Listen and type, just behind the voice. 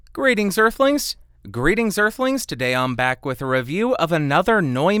Greetings, Earthlings! Greetings, Earthlings! Today I'm back with a review of another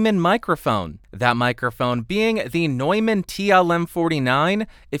Neumann microphone. That microphone being the Neumann TLM49.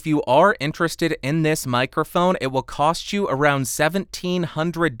 If you are interested in this microphone, it will cost you around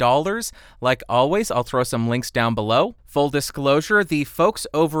 $1,700. Like always, I'll throw some links down below. Full disclosure, the folks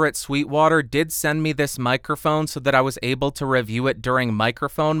over at Sweetwater did send me this microphone so that I was able to review it during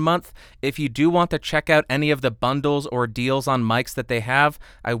Microphone Month. If you do want to check out any of the bundles or deals on mics that they have,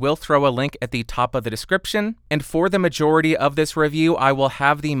 I will throw a link at the top of the description. And for the majority of this review, I will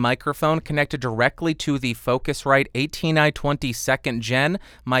have the microphone connected directly to the Focusrite 18i20 2nd Gen.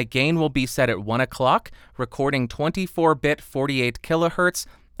 My gain will be set at 1 o'clock, recording 24-bit 48 kilohertz.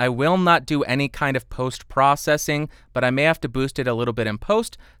 I will not do any kind of post-processing, but I may have to boost it a little bit in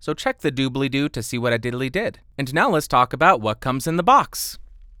post, so check the doobly-doo to see what I diddly did. And now let's talk about what comes in the box.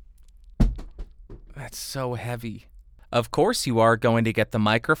 That's so heavy. Of course, you are going to get the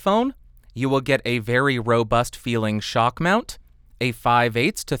microphone. You will get a very robust feeling shock mount, a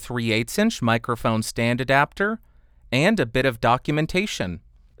 5/8 to 3/8 inch microphone stand adapter, and a bit of documentation.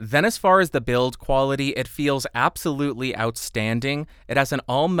 Then as far as the build quality, it feels absolutely outstanding. It has an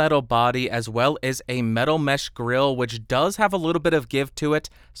all-metal body as well as a metal mesh grill, which does have a little bit of give to it,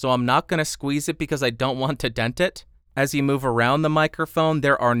 so I'm not going to squeeze it because I don't want to dent it. As you move around the microphone,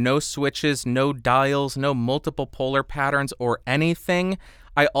 there are no switches, no dials, no multiple polar patterns or anything.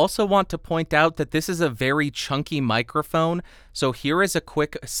 I also want to point out that this is a very chunky microphone, so here is a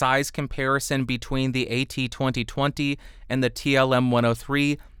quick size comparison between the AT2020 and the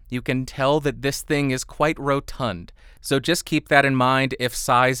TLM103. You can tell that this thing is quite rotund. So just keep that in mind if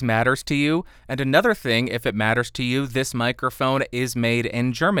size matters to you. And another thing, if it matters to you, this microphone is made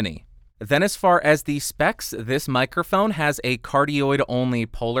in Germany. Then as far as the specs, this microphone has a cardioid-only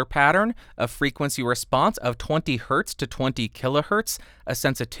polar pattern, a frequency response of 20 Hz to 20 kHz, a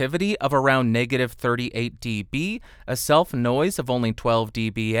sensitivity of around -38 dB, a self-noise of only 12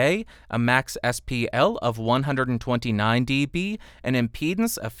 dBA, a max SPL of 129 dB, an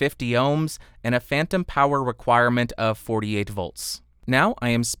impedance of 50 ohms, and a phantom power requirement of 48 volts. Now I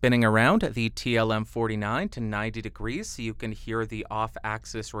am spinning around the TLM49 to 90 degrees so you can hear the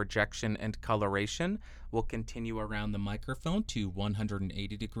off-axis rejection and coloration. We'll continue around the microphone to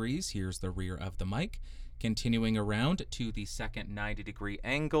 180 degrees. Here's the rear of the mic. Continuing around to the second 90-degree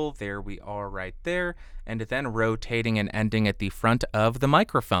angle. There we are right there. And then rotating and ending at the front of the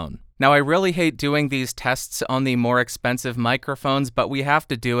microphone. Now I really hate doing these tests on the more expensive microphones, but we have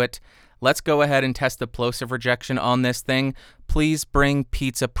to do it. Let's go ahead and test the plosive rejection on this thing. Please bring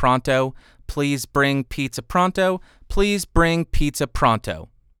pizza pronto. Please bring pizza pronto. Please bring pizza pronto.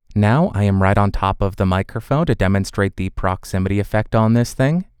 Now I am right on top of the microphone to demonstrate the proximity effect on this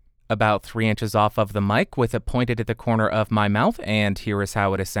thing. About 3 inches off of the mic with it pointed at the corner of my mouth, and here is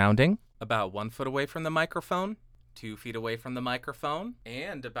how it is sounding. About 1 foot away from the microphone, 2 feet away from the microphone,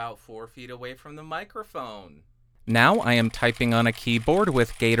 and about 4 feet away from the microphone. Now I am typing on a keyboard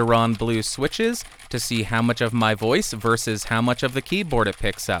with Gatoron blue switches to see how much of my voice versus how much of the keyboard it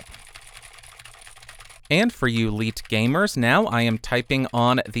picks up. And for you elite gamers, now I am typing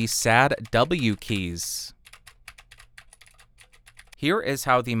on the SAD W keys. Here is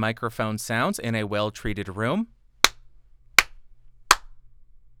how the microphone sounds in a well-treated room.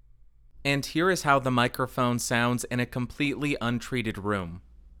 And here is how the microphone sounds in a completely untreated room.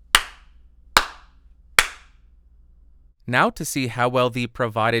 Now to see how well the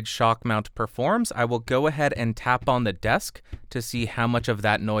provided shock mount performs, I will go ahead and tap on the desk to see how much of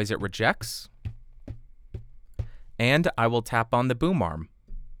that noise it rejects. And I will tap on the boom arm.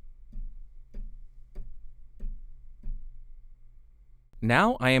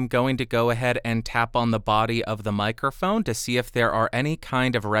 Now I am going to go ahead and tap on the body of the microphone to see if there are any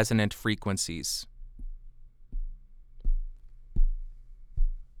kind of resonant frequencies.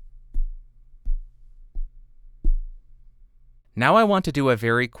 Now I want to do a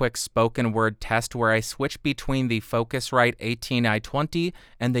very quick spoken word test where I switch between the Focusrite 18i20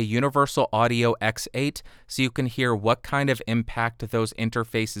 and the Universal Audio X8 so you can hear what kind of impact those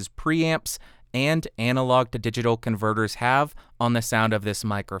interfaces preamps and analog to digital converters have on the sound of this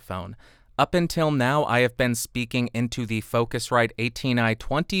microphone. Up until now, I have been speaking into the Focusrite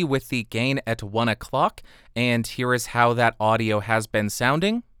 18i20 with the gain at 1 o'clock, and here is how that audio has been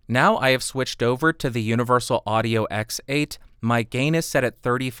sounding. Now I have switched over to the Universal Audio X8. My gain is set at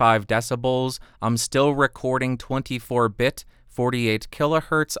 35 decibels. I'm still recording 24-bit, 48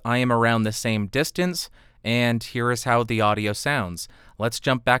 kilohertz. I am around the same distance, and here is how the audio sounds. Let's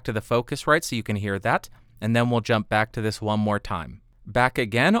jump back to the Focusrite so you can hear that, and then we'll jump back to this one more time. Back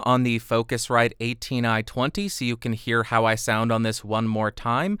again on the Focusrite 18i20 so you can hear how I sound on this one more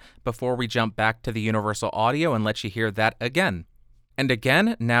time before we jump back to the Universal Audio and let you hear that again. And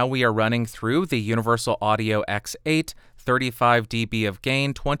again, now we are running through the Universal Audio X8, 35 dB of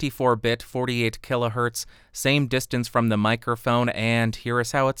gain, 24-bit, 48 kilohertz, same distance from the microphone, and here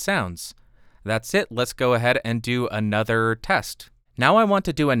is how it sounds. That's it, let's go ahead and do another test. Now I want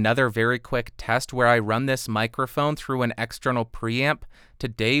to do another very quick test where I run this microphone through an external preamp.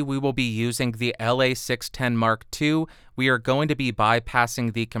 Today we will be using the LA610 Mark II. We are going to be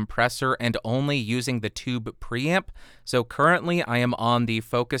bypassing the compressor and only using the tube preamp. So currently I am on the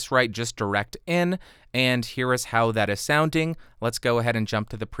Focusrite just direct in, and here is how that is sounding. Let's go ahead and jump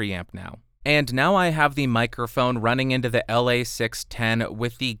to the preamp now. And now I have the microphone running into the LA610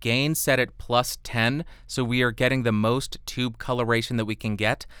 with the gain set at +10, so we are getting the most tube coloration that we can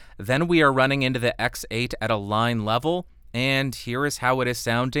get. Then we are running into the X8 at a line level, and here is how it is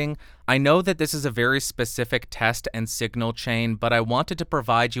sounding. I know that this is a very specific test and signal chain, but I wanted to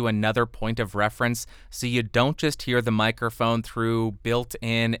provide you another point of reference so you don't just hear the microphone through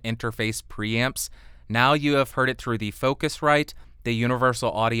built-in interface preamps. Now you have heard it through the Focusrite, the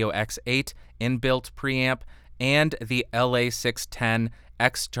Universal Audio X8 inbuilt preamp, and the LA610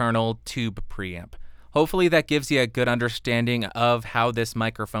 external tube preamp. Hopefully that gives you a good understanding of how this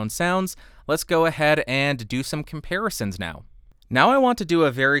microphone sounds. Let's go ahead and do some comparisons now. Now I want to do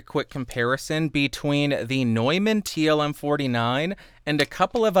a very quick comparison between the Neumann TLM49 and a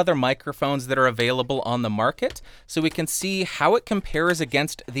couple of other microphones that are available on the market so we can see how it compares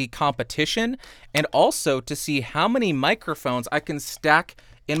against the competition and also to see how many microphones I can stack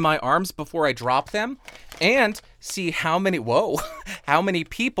in my arms before I drop them and see how many, how many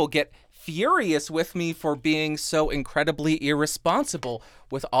people get furious with me for being so incredibly irresponsible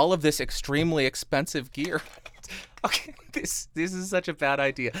with all of this extremely expensive gear. Okay, this is such a bad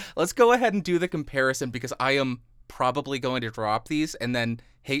idea. Let's go ahead and do the comparison because I am probably going to drop these and then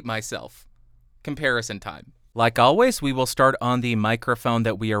hate myself. Comparison time. Like always, we will start on the microphone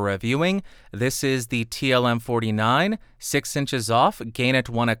that we are reviewing. This is the TLM49, 6 inches off, gain at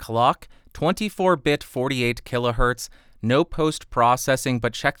 1 o'clock, 24-bit, 48 kilohertz, no post-processing,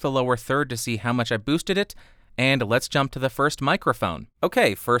 but check the lower third to see how much I boosted it. And let's jump to the first microphone.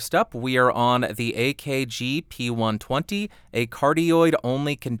 Okay, first up, we are on the AKG P120, a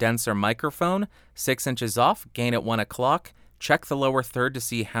cardioid-only condenser microphone, 6 inches off, gain at 1 o'clock. Check the lower third to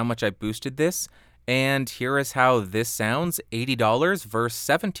see how much I boosted this. And here is how this sounds, $80 versus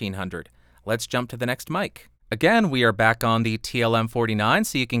 $1,700. Let's jump to the next mic. Again, we are back on the TLM49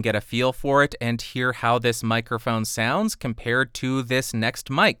 so you can get a feel for it and hear how this microphone sounds compared to this next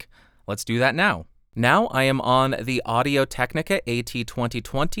mic. Let's do that now. Now I am on the Audio-Technica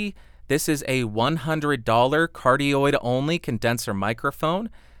AT2020. This is a $100 cardioid-only condenser microphone.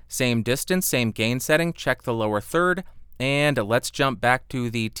 Same distance, same gain setting, check the lower third. And let's jump back to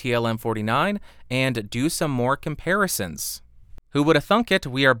the TLM49 and do some more comparisons. Who would have thunk it?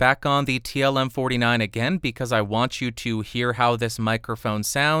 We are back on the TLM49 again because I want you to hear how this microphone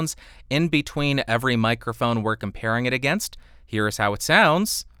sounds in between every microphone we're comparing it against. Here is how it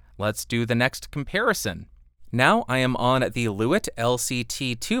sounds. Let's do the next comparison. Now I am on the Lewitt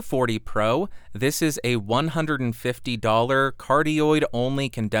LCT240 Pro. This is a $150 cardioid-only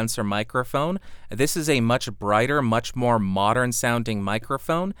condenser microphone. This is a much brighter, much more modern-sounding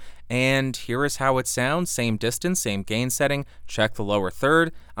microphone. And here is how it sounds. Same distance, same gain setting. Check the lower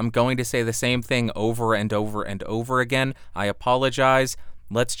third. I'm going to say the same thing over and over and over again. I apologize.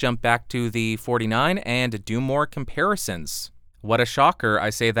 Let's jump back to the 49 and do more comparisons. What a shocker, I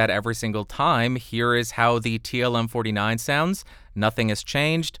say that every single time. Here is how the TLM49 sounds. Nothing has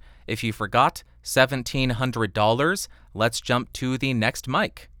changed. If you forgot, $1,700. Let's jump to the next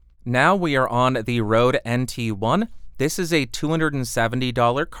mic. Now we are on the Rode NT1. This is a $270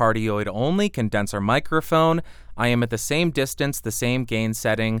 cardioid-only condenser microphone. I am at the same distance, the same gain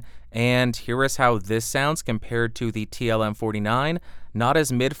setting, and here is how this sounds compared to the TLM49. Not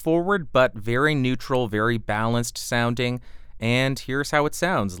as mid-forward, but very neutral, very balanced sounding. And here's how it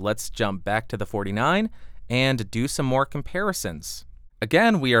sounds. Let's jump back to the 49 and do some more comparisons.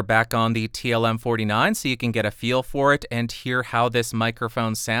 Again, we are back on the TLM49 so you can get a feel for it and hear how this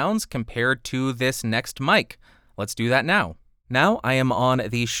microphone sounds compared to this next mic. Let's do that now. Now I am on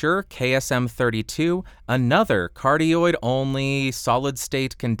the Shure KSM32, another cardioid-only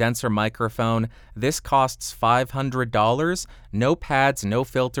solid-state condenser microphone. This costs $500. No pads, no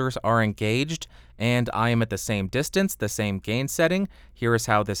filters are engaged, and I am at the same distance, the same gain setting. Here is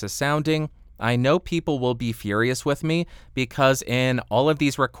how this is sounding. I know people will be furious with me because in all of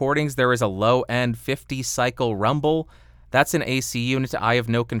these recordings there is a low-end 50-cycle rumble. That's an AC unit I have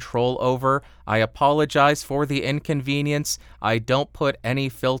no control over. I apologize for the inconvenience. I don't put any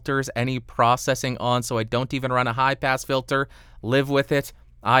filters, any processing on, so I don't even run a high-pass filter. Live with it.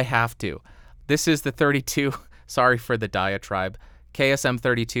 I have to. This is the 32. Sorry for the diatribe.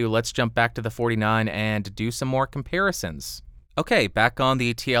 KSM32. Let's jump back to the 49 and do some more comparisons. Okay, back on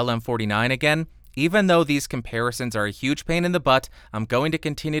the TLM49 again. Even though these comparisons are a huge pain in the butt, I'm going to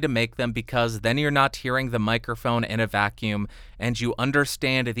continue to make them because then you're not hearing the microphone in a vacuum and you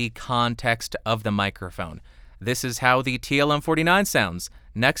understand the context of the microphone. This is how the TLM49 sounds.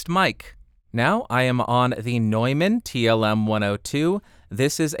 Next mic. Now I am on the Neumann TLM102.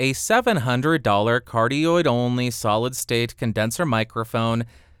 This is a $700 cardioid-only solid-state condenser microphone.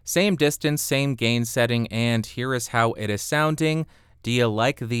 Same distance, same gain setting, and here is how it is sounding. Do you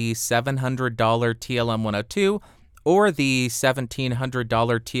like the $700 TLM102 or the $1,700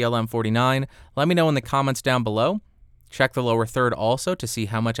 TLM49? Let me know in the comments down below. Check the lower third also to see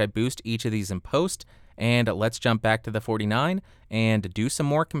how much I boost each of these in post. And let's jump back to the 49 and do some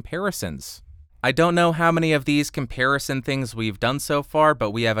more comparisons. I don't know how many of these comparison things we've done so far,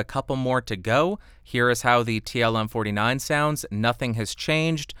 but we have a couple more to go. Here is how the TLM49 sounds. Nothing has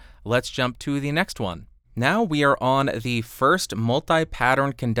changed. Let's jump to the next one. Now we are on the first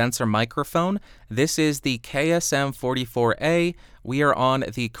multi-pattern condenser microphone. This is the KSM44A. We are on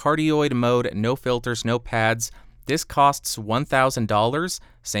the cardioid mode, no filters, no pads. This costs $1,000,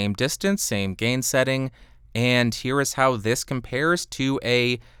 same distance, same gain setting, and here is how this compares to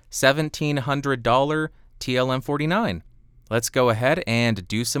a $1,700 TLM49. Let's go ahead and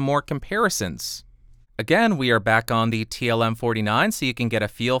do some more comparisons. Again, we are back on the TLM49 so you can get a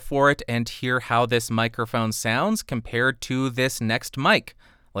feel for it and hear how this microphone sounds compared to this next mic.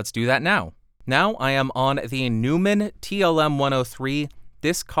 Let's do that now. Now I am on the Neumann TLM103.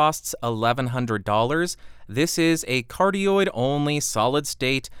 This costs $1,100. This is a cardioid-only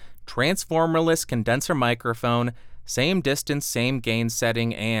solid-state transformerless condenser microphone. Same distance, same gain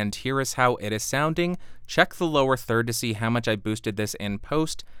setting, and here is how it is sounding. Check the lower third to see how much I boosted this in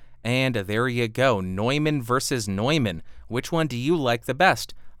post. And there you go, Neumann versus Neumann. Which one do you like the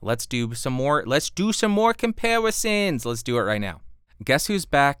best? Let's do some more comparisons. Let's do it right now. Guess who's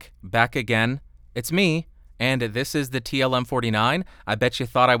back? Back again. It's me, and this is the TLM49. I bet you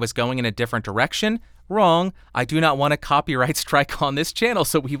thought I was going in a different direction. Wrong. I do not want a copyright strike on this channel,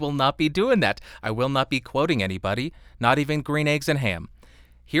 so we will not be doing that. I will not be quoting anybody, not even green eggs and ham.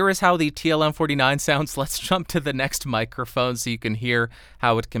 Here is how the TLM49 sounds. Let's jump to the next microphone so you can hear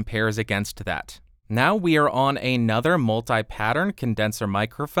how it compares against that. Now we are on another multi-pattern condenser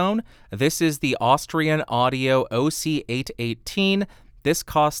microphone. This is the Austrian Audio OC818. This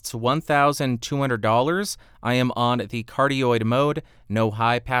costs $1,200. I am on the cardioid mode, no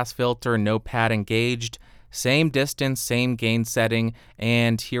high-pass filter, no pad engaged. Same distance, same gain setting,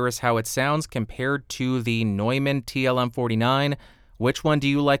 and here is how it sounds compared to the Neumann TLM49. Which one do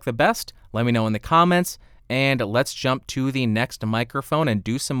you like the best? Let me know in the comments, and let's jump to the next microphone and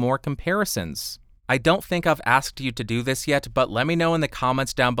do some more comparisons. I don't think I've asked you to do this yet, but let me know in the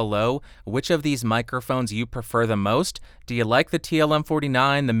comments down below which of these microphones you prefer the most. Do you like the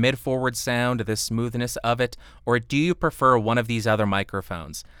TLM49, the mid-forward sound, the smoothness of it, or do you prefer one of these other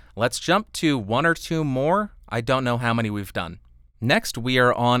microphones? Let's jump to one or two more. I don't know how many we've done. Next, we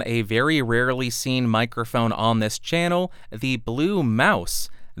are on a very rarely seen microphone on this channel, the Blue Mouse.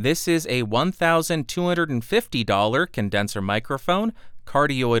 This is a $1,250 condenser microphone,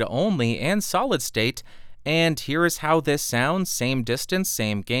 cardioid only and solid state, and here is how this sounds. Same distance,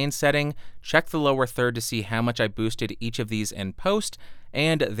 same gain setting. Check the lower third to see how much I boosted each of these in post,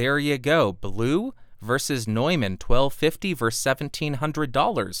 and there you go. Blue versus Neumann, $1,250 versus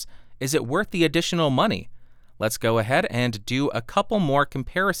 $1,700. Is it worth the additional money? Let's go ahead and do a couple more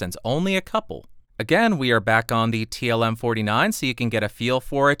comparisons, only a couple. Again, we are back on the TLM49 so you can get a feel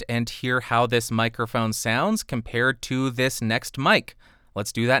for it and hear how this microphone sounds compared to this next mic.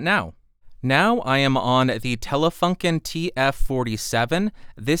 Let's do that now. Now I am on the Telefunken TF47.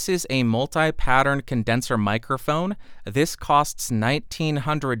 This is a multi-pattern condenser microphone. This costs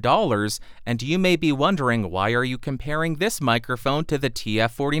 $1,900, and you may be wondering, why are you comparing this microphone to the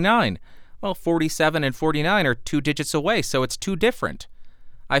TF49? Well, 47 and 49 are 2 digits away, so it's too different.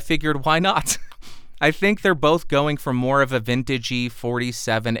 I figured, why not? I think they're both going for more of a vintagey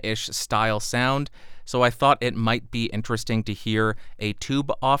 47-ish style sound, so I thought it might be interesting to hear a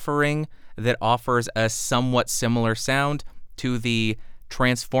tube offering that offers a somewhat similar sound to the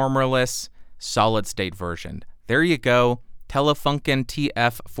transformerless solid-state version. There you go, Telefunken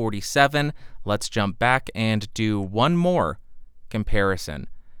TF47. Let's jump back and do one more comparison.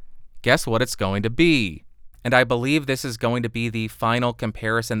 Guess what it's going to be? And I believe this is going to be the final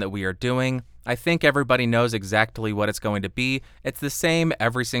comparison that we are doing. I think everybody knows exactly what it's going to be. It's the same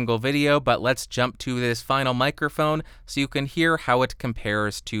every single video, but let's jump to this final microphone so you can hear how it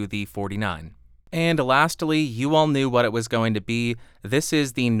compares to the 49. And lastly, you all knew what it was going to be. This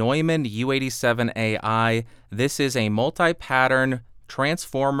is the Neumann U87AI. This is a multi-pattern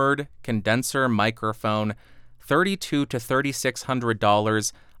transformered condenser microphone, $3,200 to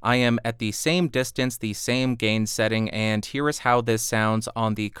 $3,600. I am at the same distance, the same gain setting, and here is how this sounds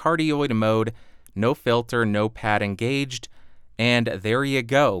on the cardioid mode, no filter, no pad engaged, and there you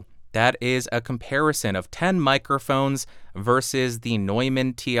go. That is a comparison of 10 microphones versus the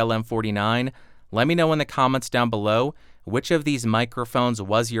Neumann TLM49. Let me know in the comments down below, which of these microphones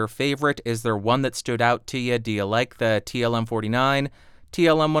was your favorite? Is there one that stood out to you? Do you like the TLM49?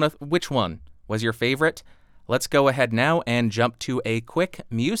 Which one was your favorite? Let's go ahead now and jump to a quick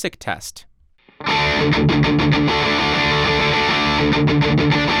music test.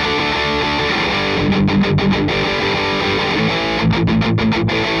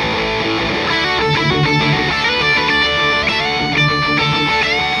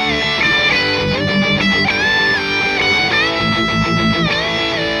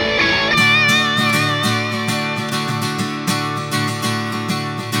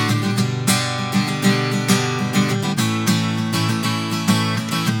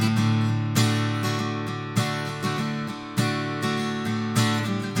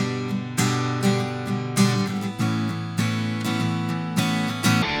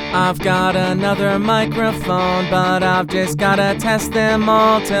 I've got another microphone, but I've just gotta test them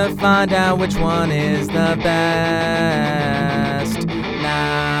all to find out which one is the best.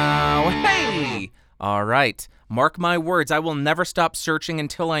 Now, hey! Alright, mark my words, I will never stop searching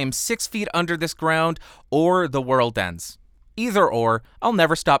until I am 6 feet under this ground or the world ends. Either or, I'll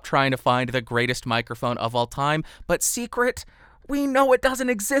never stop trying to find the greatest microphone of all time, but secret? We know it doesn't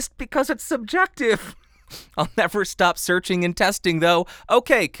exist because it's subjective. I'll never stop searching and testing, though.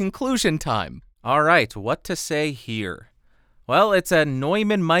 Okay, conclusion time. All right, what to say here? Well, it's a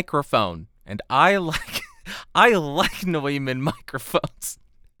Neumann microphone, and I like Neumann microphones.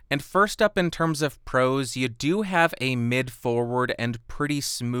 And first up in terms of pros, you do have a mid-forward and pretty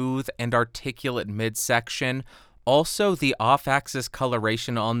smooth and articulate midsection. Also, the off-axis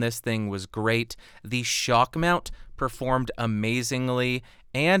coloration on this thing was great. The shock mount performed amazingly,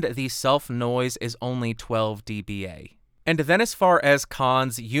 and the self-noise is only 12 dBA. And then as far as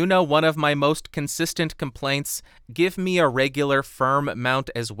cons, you know one of my most consistent complaints, give me a regular firm mount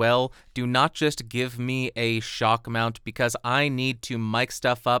as well. Do not just give me a shock mount because I need to mic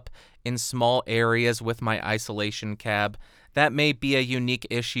stuff up in small areas with my isolation cab. That may be a unique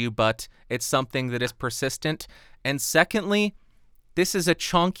issue, but it's something that is persistent. And secondly, this is a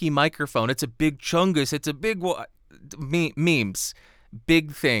chunky microphone. It's a big chungus. It's a big memes.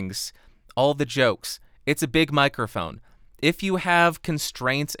 Big things, all the jokes. It's a big microphone. If you have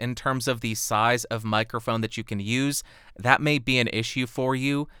constraints in terms of the size of microphone that you can use, that may be an issue for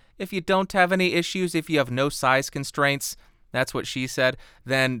you. If you don't have any issues, if you have no size constraints, that's what she said,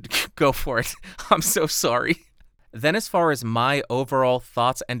 then go for it. I'm so sorry. Then as far as my overall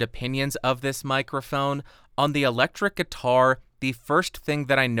thoughts and opinions of this microphone, on the electric guitar, the first thing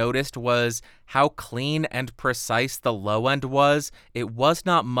that I noticed was how clean and precise the low end was. It was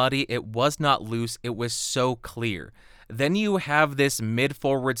not muddy, it was not loose, it was so clear. Then you have this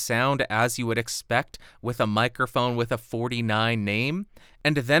mid-forward sound as you would expect with a microphone with a 49 name.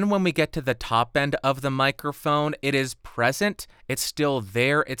 And then when we get to the top end of the microphone, it is present, it's still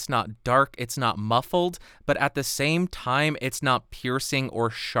there, it's not dark, it's not muffled, but at the same time, it's not piercing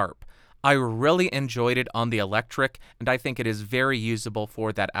or sharp. I really enjoyed it on the electric, and I think it is very usable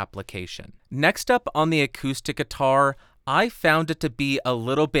for that application. Next up on the acoustic guitar, I found it to be a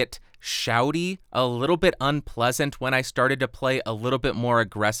little bit shouty, a little bit unpleasant when I started to play a little bit more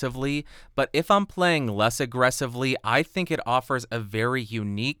aggressively, but if I'm playing less aggressively, I think it offers a very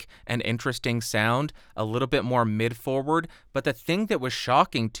unique and interesting sound, a little bit more mid-forward, but the thing that was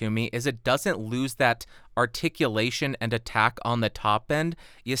shocking to me is it doesn't lose that articulation and attack on the top end.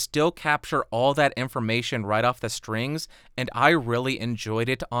 You still capture all that information right off the strings, and I really enjoyed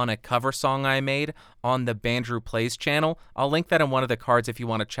it on a cover song I made on the Bandrew Plays channel. I'll link that in one of the cards if you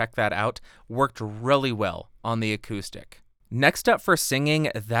want to check that out. Worked really well on the acoustic. Next up for singing,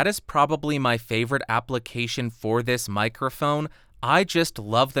 that is probably my favorite application for this microphone. I just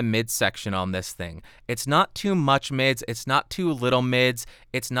love the mid section on this thing. It's not too much mids, it's not too little mids,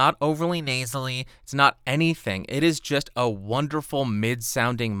 it's not overly nasally, it's not anything. It is just a wonderful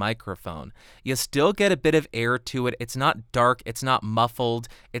mid-sounding microphone. You still get a bit of air to it. It's not dark, it's not muffled.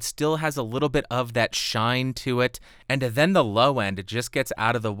 It still has a little bit of that shine to it. And then the low end just gets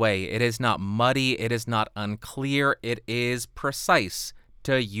out of the way. It is not muddy, it is not unclear, it is precise.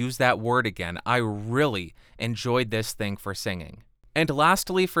 To use that word again, I really enjoyed this thing for singing. And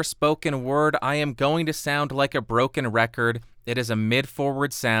lastly, for spoken word, I am going to sound like a broken record. It is a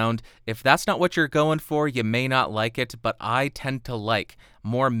mid-forward sound. If that's not what you're going for, you may not like it, but I tend to like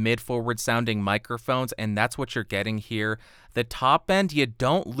more mid-forward sounding microphones, and that's what you're getting here. The top end, you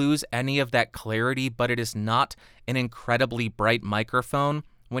don't lose any of that clarity, but it is not an incredibly bright microphone.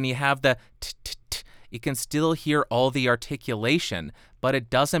 When you have the t-t-t, you can still hear all the articulation, but it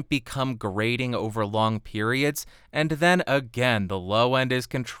doesn't become grating over long periods. And then again, the low end is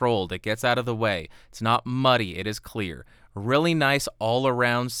controlled. It gets out of the way. It's not muddy. It is clear. Really nice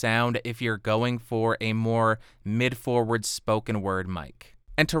all-around sound if you're going for a more mid-forward spoken word mic.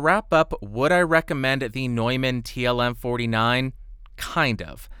 And to wrap up, would I recommend the Neumann TLM49? Kind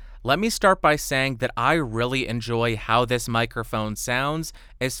of. Let me start by saying that I really enjoy how this microphone sounds.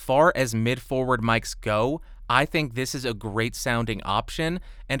 As far as mid-forward mics go, I think this is a great sounding option,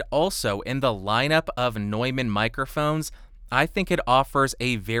 and also in the lineup of Neumann microphones, I think it offers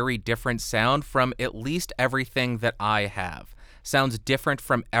a very different sound from at least everything that I have. Sounds different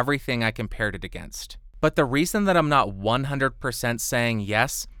from everything I compared it against. But the reason that I'm not 100% saying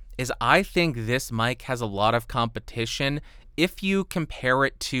yes is I think this mic has a lot of competition if you compare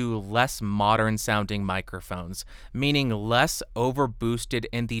it to less modern sounding microphones, meaning less overboosted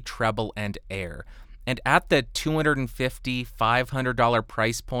in the treble and air. And at the $250, $500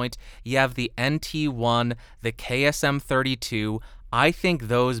 price point, you have the NT1, the KSM32. I think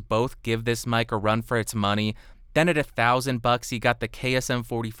those both give this mic a run for its money. Then at $1,000, you got the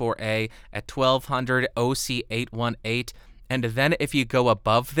KSM44A, at $1,200, OC818. And then if you go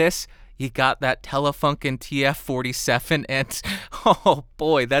above this, you got that Telefunken TF47, and oh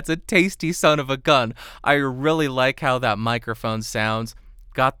boy, that's a tasty son of a gun. I really like how that microphone sounds.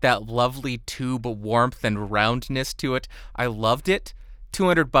 Got that lovely tube warmth and roundness to it. I loved it.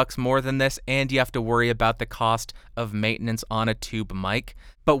 $200 more than this, and you have to worry about the cost of maintenance on a tube mic.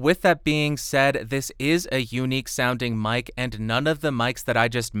 But with that being said, this is a unique sounding mic, and none of the mics that I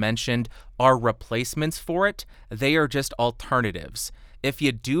just mentioned are replacements for it. They are just alternatives. If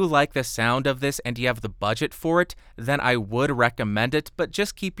you do like the sound of this and you have the budget for it, then I would recommend it, but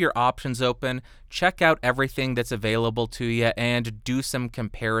just keep your options open, check out everything that's available to you, and do some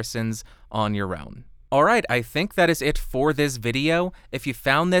comparisons on your own. Alright, I think that is it for this video. If you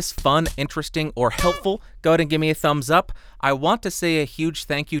found this fun, interesting, or helpful, go ahead and give me a thumbs up. I want to say a huge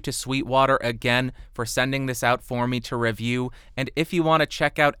thank you to Sweetwater again for sending this out for me to review, and if you want to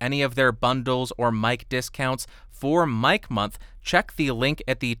check out any of their bundles or mic discounts for Mic Month, check the link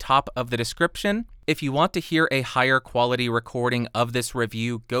at the top of the description. If you want to hear a higher quality recording of this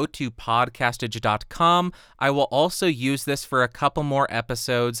review, go to podcastage.com. I will also use this for a couple more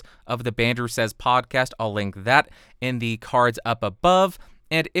episodes of the Bandrew Says podcast. I'll link that in the cards up above.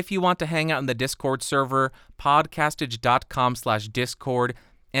 And if you want to hang out in the Discord server, podcastage.com/Discord.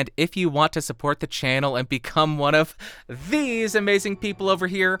 And if you want to support the channel and become one of these amazing people over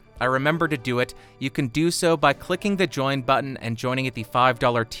here, I remember to do it. You can do so by clicking the join button and joining at the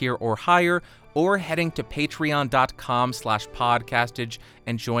 $5 tier or higher, or heading to patreon.com/podcastage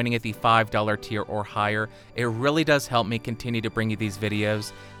and joining at the $5 tier or higher. It really does help me continue to bring you these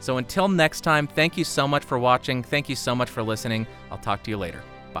videos. So until next time, thank you so much for watching. Thank you so much for listening. I'll talk to you later.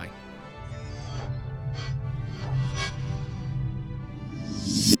 Bye.